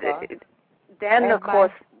horrible. Then, of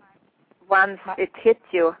course, once it hit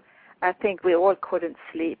you, I think we all couldn't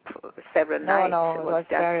sleep several nights. No, it was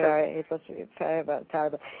very,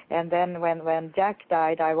 terrible. And then when Jack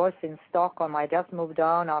died, I was in Stockholm. I just moved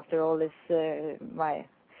down after all this,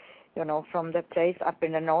 from the place up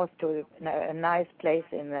in the north to a nice place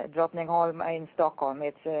in Drottningholm in Stockholm.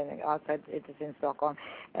 It's outside, it is in Stockholm.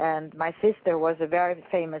 And my sister was a very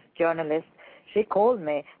famous journalist. She called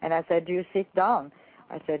me and I said, "Do you sit down?"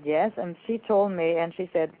 I said, "Yes." And she told me, and she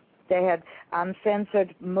said, they had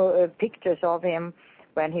uncensored pictures of him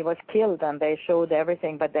when he was killed, and they showed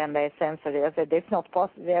everything, but then they censored it. I said, "It's not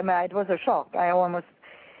possible." It was a shock. I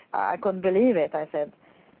couldn't believe it. I said,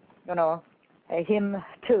 him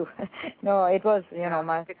too. No, it was,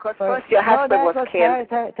 because first your husband was killed.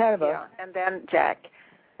 Terrible. Yeah, and then Jack.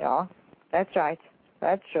 Yeah, that's right.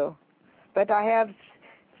 That's true. But I have,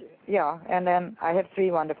 and then I have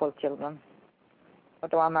 3 wonderful children.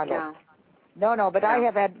 But one I lost. No, but I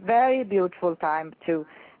have had very beautiful time too,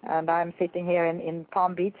 and I'm sitting here in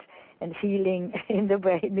Palm Beach and healing in the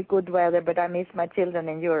good weather, but I miss my children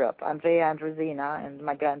in Europe, Andrea and Rosina, and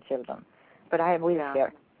my grandchildren. But I have Will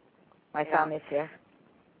here. My son is here.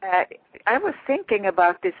 I was thinking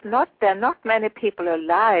about this. There are not many people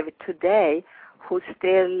alive today who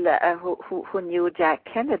still who knew Jack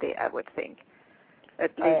Kennedy, I would think.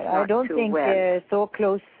 At least I don't think well. So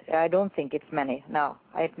close. I don't think it's many. No,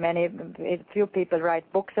 few people write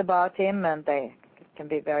books about him, and they can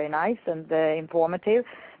be very nice and informative.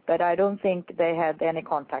 But I don't think they had any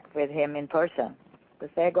contact with him in person,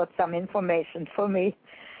 because they got some information for me,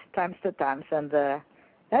 times to times, and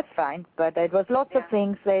that's fine. But it was lots of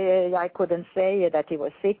things. I couldn't say that he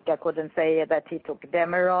was sick. I couldn't say that he took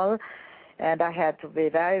Demerol, and I had to be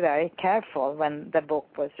very, very careful when the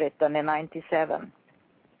book was written in '97.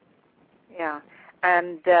 Yeah.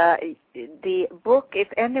 And the book, if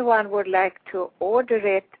anyone would like to order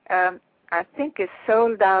it, I think it's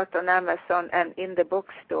sold out on Amazon and in the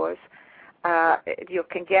bookstores. You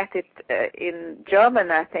can get it in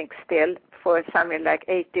German, I think, still for something like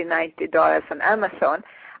 $80-90 on Amazon.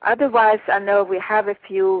 Otherwise, I know we have a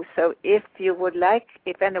few. So if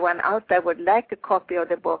anyone out there would like a copy of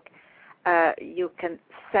the book, you can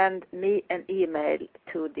send me an email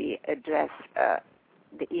to the address.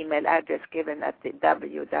 The email address given at the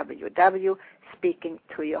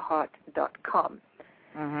www.speakingtoyourheart.com.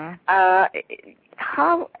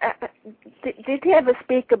 How did he ever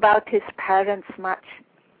speak about his parents much?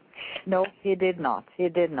 No, he did not.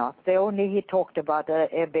 The only he talked about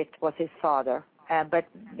a bit was his father, but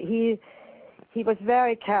he was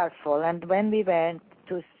very careful. And when we went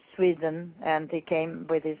to Sweden and he came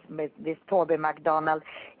with this Torbjörn MacDonald,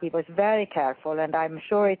 he was very careful, and I'm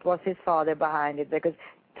sure it was his father behind it, because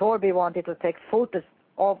Torbjörn wanted to take photos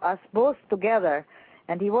of us both together,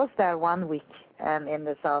 and he was there 1 week in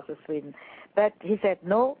the south of Sweden, but he said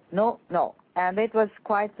no, and it was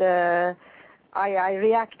quite I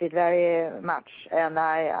reacted very much, and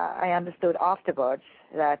I understood afterwards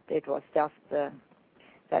that it was just that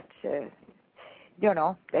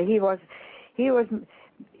he was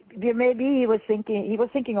maybe he was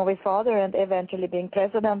thinking of his father and eventually being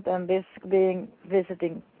president, and this being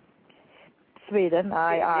visiting Sweden.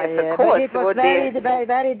 Yes, of course. But it was very, very,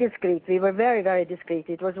 very discreet. We were very, very discreet.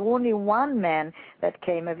 It was only one man that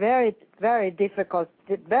came, a very, very difficult,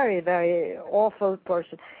 very, very awful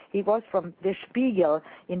person. He was from Der Spiegel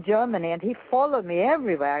in Germany, and he followed me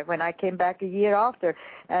everywhere when I came back a year after.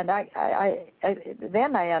 And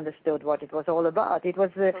then I understood what it was all about. It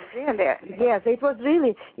was really? Yes, it was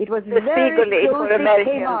really. It was the very Spiegel close. for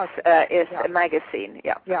Americans is a magazine.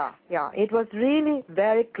 Yeah. It was really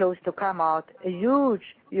very close to come out. A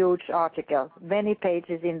huge, huge article, many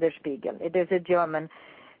pages in Der Spiegel. It is a German.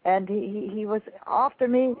 And he was after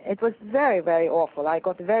me. It was very, very awful. I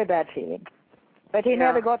got a very bad feeling. But he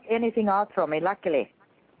never got anything out from me, luckily.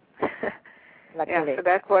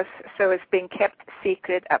 Yeah, so it's been kept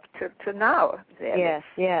secret up to now. Really.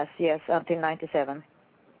 Yes, until '97.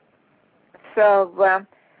 So,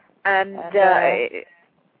 I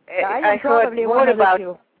heard more about.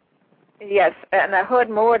 Yes, and I heard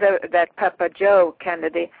more that Papa Joe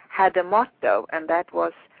Kennedy had a motto, and that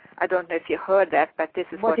was I don't know if you heard that, but this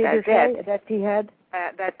is what did I you read. say that he had?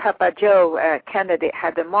 That Papa Joe Kennedy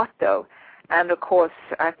had a motto. And of course,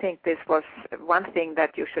 I think this was one thing,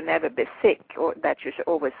 that you should never be sick, or that you should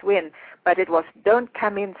always win. But it was, don't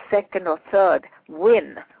come in second or third,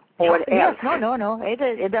 win or else. Yes, no. It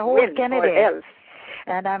is the whole win Kennedy. Or else.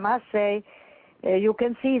 And I must say, you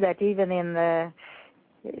can see that even in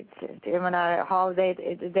how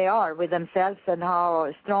they are with themselves and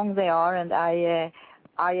how strong they are. And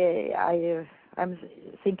I'm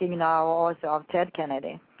thinking now also of Ted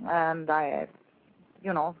Kennedy, and I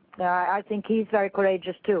think he's very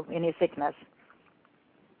courageous too in his sickness.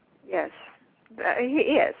 Yes,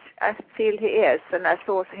 he is. I feel he is, and I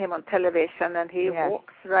saw him on television, and he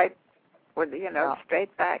walks right with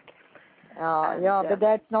straight back. But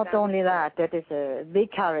that's not only that. That is a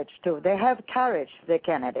big courage too. They have courage, the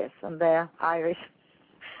Kennedys, and they're Irish.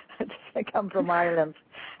 They come from Ireland.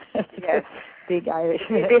 Yes, big Irish.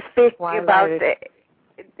 Did he speak about?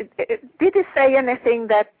 Did he say anything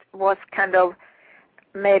that was kind of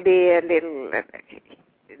maybe a little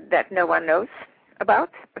that no one knows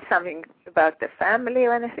about? Something about the family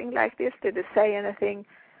or anything like this? Did he say anything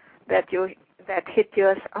that hit you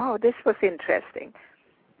as, oh, this was interesting?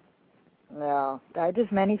 No, I did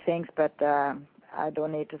many things, but I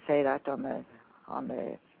don't need to say that on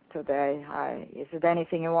the today. Is it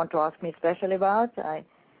anything you want to ask me especially about?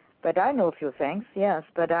 But I know a few things, yes.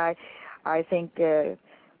 But I think it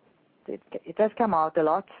has come out a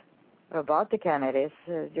lot about the Kennedys.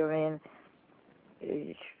 I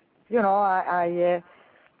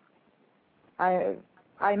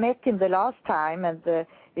met him the last time, and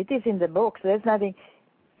it is in the book. So there's nothing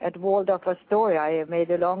at Waldorf Astoria. I made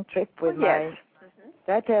a long trip with yes.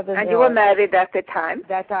 That happened. And you were married at the time.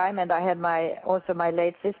 That time, and I had my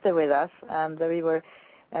late sister with us, and we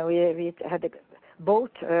had a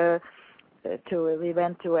boat we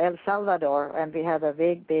went to El Salvador, and we had a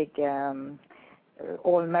big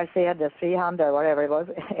old Mercedes 300, whatever it was,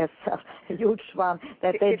 a huge one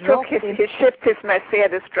that they dropped. He shipped his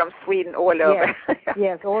Mercedes from Sweden all over.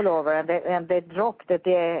 Yes, all over, and they dropped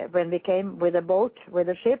it when we came with a boat, with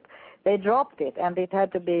a ship. They dropped it, and it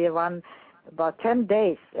had to be about 10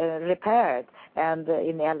 days repaired, and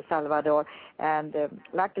in El Salvador. And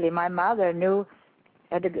luckily, my mother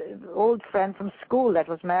had an old friend from school that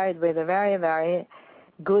was married with a very, very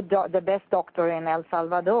good, the best doctor in El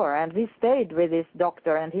Salvador, and we stayed with this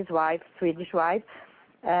doctor and his wife, Swedish wife,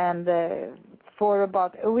 and for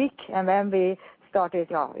about a week, and then we started,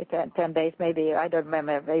 10 days maybe, I don't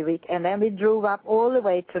remember, a week, and then we drove up all the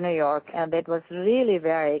way to New York, and it was really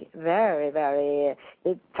very, very, very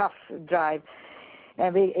tough drive.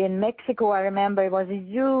 And in Mexico, I remember it was a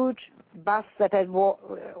huge bus that had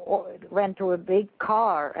went to a big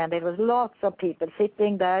car, and there was lots of people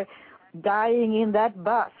sitting there dying in that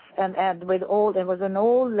bus, and there was an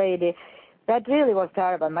old lady. That really was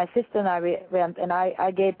terrible. My sister and I went, and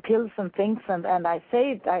I gave pills and things, and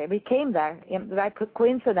we came there by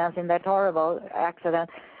coincidence in that horrible accident.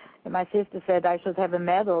 And my sister said I should have a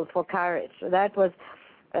medal for courage. That was,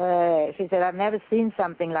 she said, I've never seen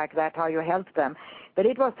something like that, how you helped them. But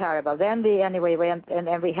it was terrible. Then we anyway went,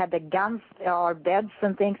 and we had the guns, our beds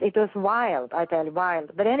and things. It was wild, I tell you,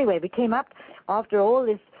 wild. But anyway, we came up after all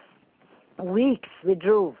these weeks. We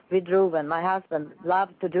drove, and my husband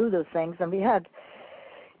loved to do those things, and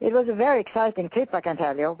it was a very exciting trip, I can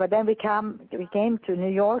tell you. But then we came to New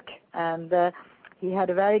York, and he had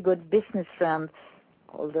a very good business friend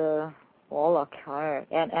called Wallach,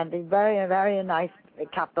 and a very, very nice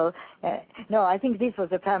couple. No, I think this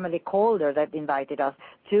was a family Calder that invited us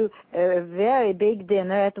to a very big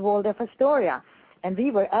dinner at Waldorf Astoria, and we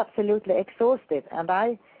were absolutely exhausted, and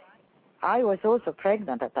I was also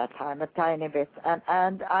pregnant at that time, a tiny bit,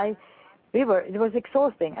 and it was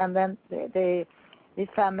exhausting. And then these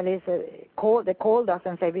families they called us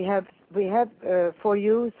and said, we have for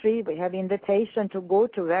you three, we have invitation to go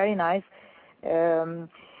to very nice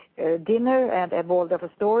dinner at Waldorf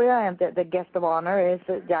Astoria, and the guest of honor is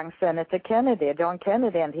young Senator Kennedy, John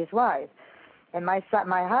Kennedy, and his wife. And my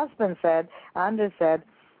husband said, Anders said,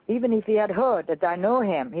 even if he had heard that I know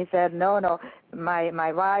him, he said, no,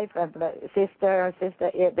 my wife and my sister,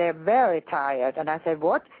 they're very tired. And I said,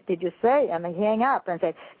 what did you say? And he hung up and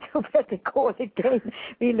said, you better call again.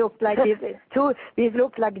 We looked like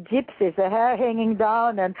gypsies, the hair hanging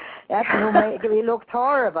down, and we looked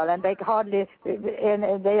horrible. And they hardly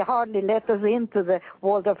let us into the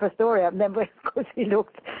Waldorf Astoria. And then, of course, we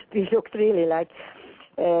looked really like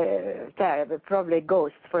terrible, probably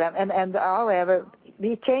ghosts for them. And however,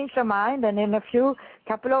 we changed our mind, and in a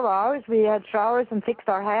couple of hours we had showers and fixed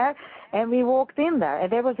our hair, and we walked in there.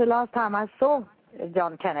 And that was the last time I saw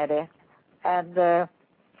John Kennedy, and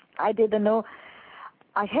I didn't know.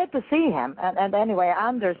 I had to see him, and anyway,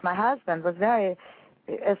 Anders, my husband, was very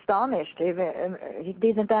astonished. He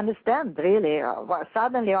didn't understand really.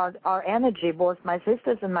 Suddenly, our energy, both my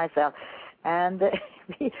sisters and myself, and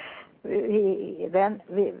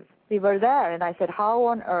we were there, and I said, "How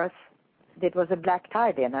on earth?" It was a black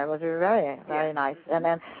tie dinner. It was very, very nice. And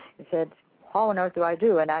then he said, "How on earth do I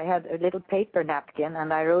do?" And I had a little paper napkin,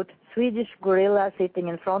 and I wrote, "Swedish gorilla sitting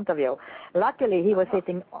in front of you." Luckily, he was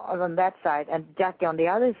sitting on that side and Jackie on the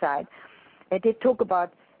other side. And it took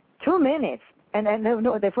about 2 minutes. And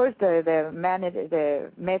no, the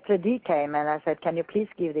maitre d' came, and I said, "Can you please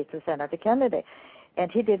give it to Senator Kennedy?" And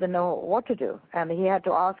he didn't know what to do. And he had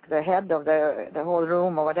to ask the head of the whole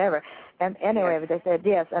room or whatever. And anyway, they said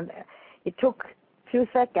yes. And it took a few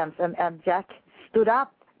seconds, and Jack stood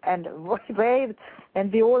up and waved,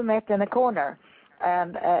 and we all met in a corner.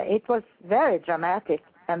 And it was very dramatic.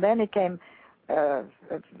 And then it came,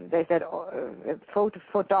 they said,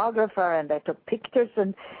 photographer, and they took pictures,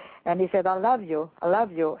 and he said, "I love you, I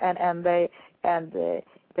love you." And they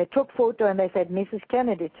took photo, and they said, "Mrs.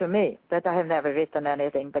 Kennedy," to me, that I have never written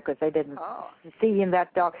anything because they didn't see in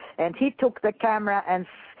that dog. And he took the camera and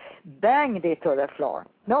banged it to the floor.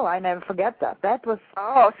 No, I never forget that. That was...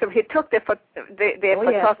 Oh, so he took the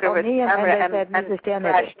photographer's camera and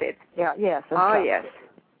crashed it. Yeah, yes. Yes.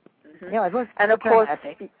 Mm-hmm. Yeah, it was and of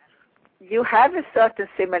dramatic. Course, you have a certain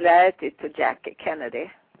similarity to Jackie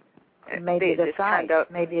Kennedy. Maybe the size,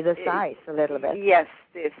 a little bit. Yes,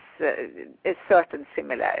 it's a certain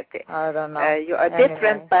similarity. I don't know. You are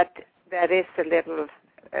different, but there is a little,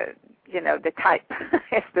 the type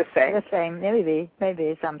is the same. The same,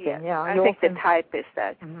 maybe something. Yeah, I think the type is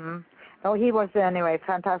that. Mm-hmm. Oh, he was anyway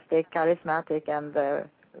fantastic, charismatic, and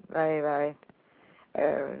very, very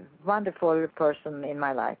wonderful person in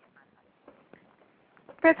my life.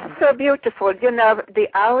 That's so beautiful. The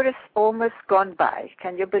hour is almost gone by.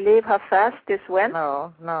 Can you believe how fast this went?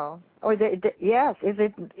 No. Oh, yes. Is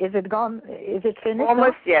it gone? Is it finished?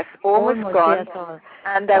 Almost, yes. Almost gone. Yes,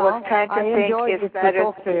 and I was trying to think, is that to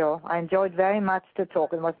talk to you. I enjoyed very much to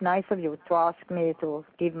talk. It was nice of you to ask me to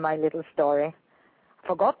give my little story.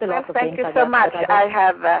 Forgot a lot of things. Thank you so much. I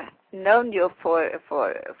have known you for a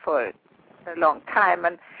long time,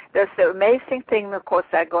 and there's the amazing thing, of course,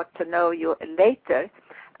 I got to know you later.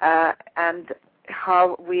 And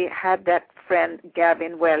how we had that friend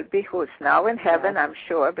Gavin Welby, who's now in heaven, I'm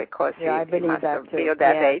sure, because he must be of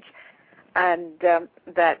that age, and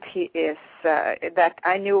that he is that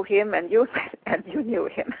I knew him and you knew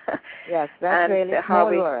him. Yes, that's really a small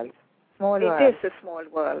world. It is a small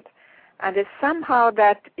world, and it's somehow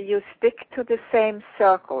that you stick to the same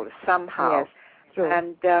circle somehow. Yes, true.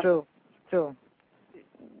 And true.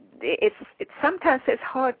 It's sometimes it's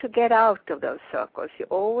hard to get out of those circles. You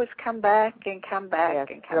always come back and come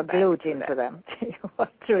back and come back. You're glued into them.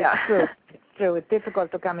 True. It's true. It's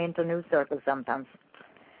difficult to come into new circles sometimes.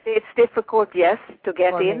 It's difficult, yes, to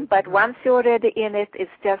get in, but once you're already in it,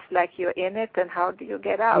 it's just like you're in it, and how do you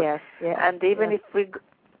get out? Yes. And even if we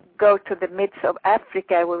go to the midst of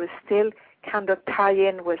Africa, we will still kind of tie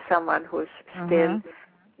in with someone who's still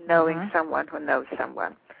knowing someone who knows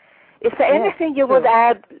someone. Is there anything you would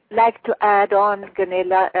like to add on,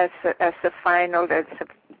 Gunilla, as a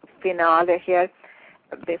finale here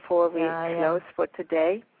before we close for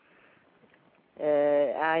today?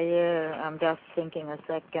 I'm just thinking a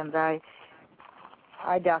second. I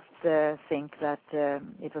just think that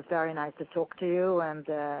it was very nice to talk to you, and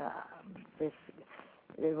it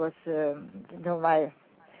was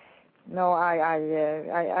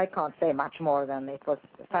I can't say much more than it was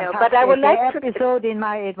fantastic. No, but I would like the episode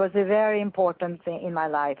it was a very important thing in my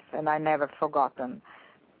life, and I never forgotten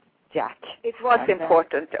Jack. It was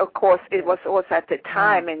important, of course. It was also at the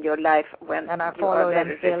time in your life when. And I follow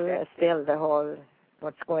them still the whole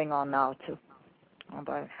what's going on now too.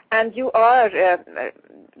 And you are a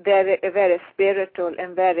very spiritual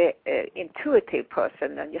and very intuitive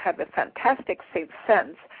person, and you have a fantastic sixth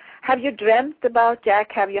sense. Have you dreamt about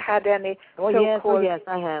Jack? Have you had any so-called yes,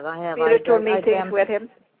 I have. spiritual meetings with him?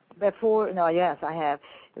 Yes, I have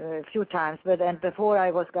a few times. But before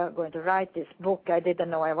I was going to write this book, I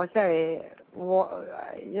didn't know. I was very,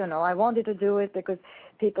 I wanted to do it because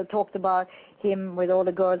people talked about him with all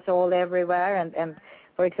the girls all everywhere. And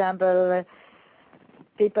for example,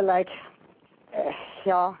 people like,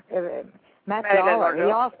 Matt Lauer, he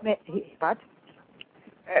asked me, what?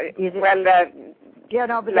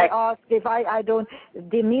 But I asked if I don't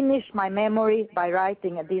diminish my memory by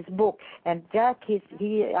writing this book. And Jack,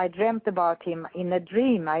 I dreamt about him in a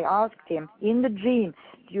dream. I asked him in the dream,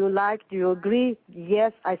 do you agree?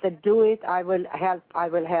 Yes. I said, do it. I will help.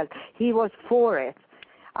 He was for it.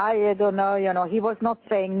 I don't know, he was not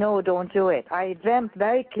saying, no, don't do it. I dreamt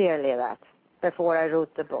very clearly that before I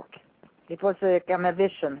wrote the book. It was a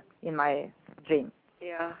vision in my dream.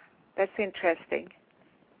 Yeah, that's interesting.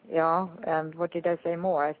 Yeah, and what did I say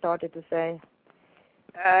more? I started to say...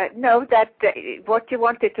 what you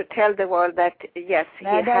wanted to tell the world that, yes, he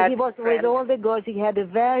was friends. With all the girls, he had a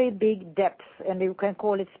very big depth, and you can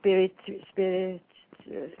call it spiritual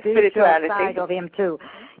side of him too.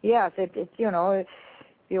 Yes, it's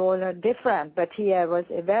we all are different, but he was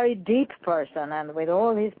a very deep person, and with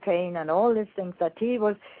all his pain and all these things that he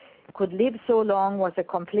could live so long was a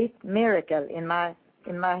complete miracle in my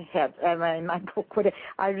head, in my book.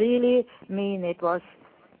 I really mean it was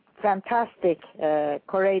fantastic,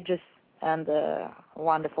 courageous, and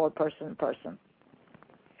wonderful person.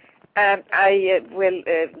 I will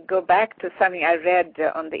go back to something I read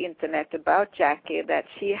on the internet about Jackie, that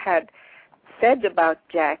she had said about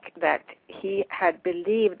Jack that he had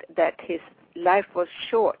believed that his life was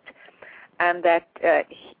short, and that to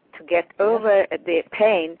get over the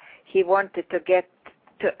pain, he wanted to get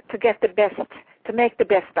the best, to make the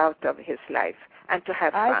best out of his life and to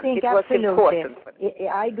have fun. I think it was important.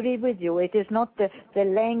 I agree with you. It is not the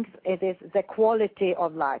length, it is the quality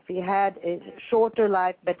of life. He had a shorter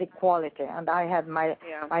life, but the quality. And I had my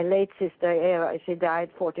late sister, Eva, she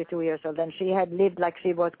died 42 years old, and she had lived like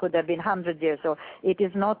she could have been 100 years. So it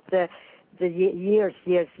is not the years.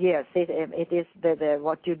 It is the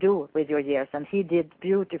what you do with your years. And he did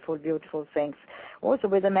beautiful things. Also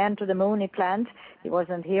with the man to the moon he planned. He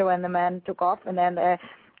wasn't here when the man took off. And then,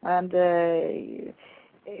 I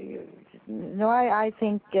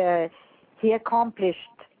think he accomplished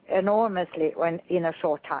enormously in a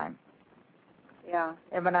short time. Yeah.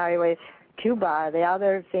 And when I was Cuba, the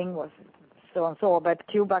other thing was so and so, but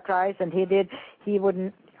Cuba cries, and he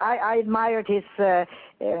wouldn't. I admired his,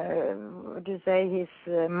 his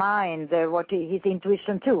mind, his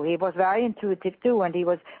intuition too. He was very intuitive too, and he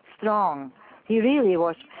was strong. He really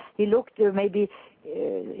was. He looked maybe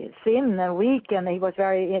thin and weak, and he was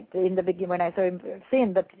very, in the beginning when I saw him,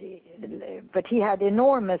 thin, but he had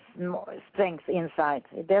enormous strength inside.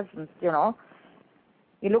 It doesn't,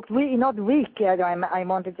 He looked not weak, I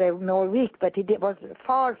wanted to say more weak, but he was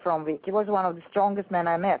far from weak. He was one of the strongest men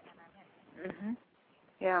I met. Mm-hmm.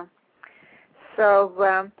 Yeah. So,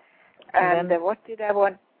 what did I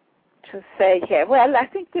want to say here? Well, I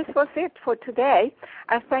think this was it for today.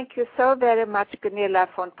 I thank you so very much, Gunilla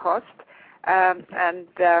von Post. And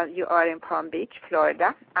you are in Palm Beach,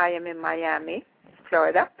 Florida. I am in Miami,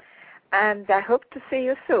 Florida. And I hope to see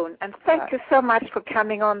you soon. And thank you so much for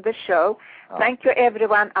coming on the show. Oh. Thank you,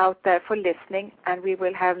 everyone out there, for listening. And we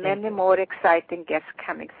will have many more exciting guests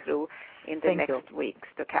coming through in the next weeks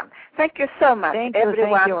to come. Thank you so much,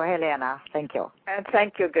 everyone. Thank you, Helena. Thank you. And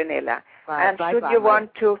thank you, Gunilla. Bye, and should you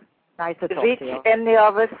want to reach any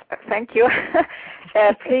of us, thank you,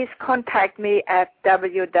 please contact me at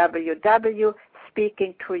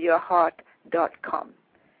www.speakingtoyourheart.com.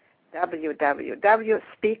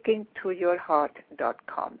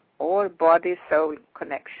 www.speakingtoyourheart.com or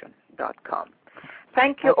bodysoulconnection.com.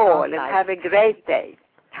 Thank you all, and have a great day.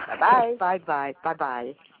 Bye-bye. Bye-bye.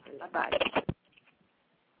 Bye-bye. Bye-bye.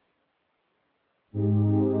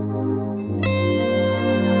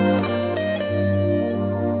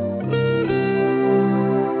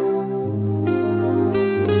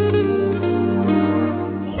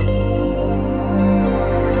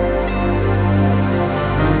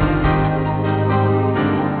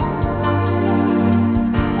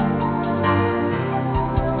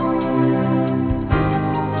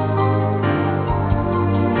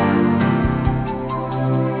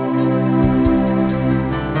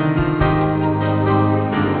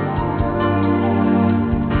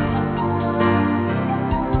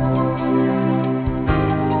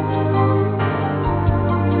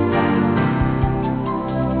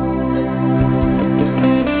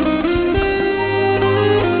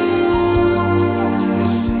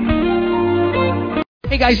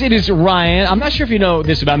 Hey guys, it is Ryan. I'm not sure if you know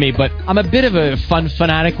this about me, but I'm a bit of a fun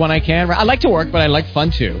fanatic when I can. I like to work, but I like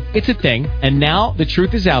fun too. It's a thing. And now the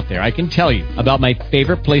truth is out there. I can tell you about my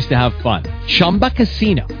favorite place to have fun. Chumba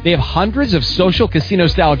Casino. They have hundreds of social casino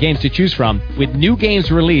style games to choose from with new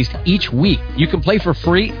games released each week. You can play for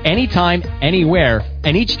free anytime, anywhere,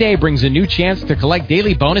 And each day brings a new chance to collect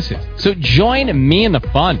daily bonuses. So join me in the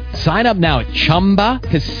fun. Sign up now at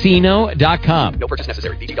ChumbaCasino.com. No purchase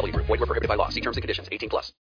necessary. VGW Group. Void where prohibited by law. See terms and conditions. 18+.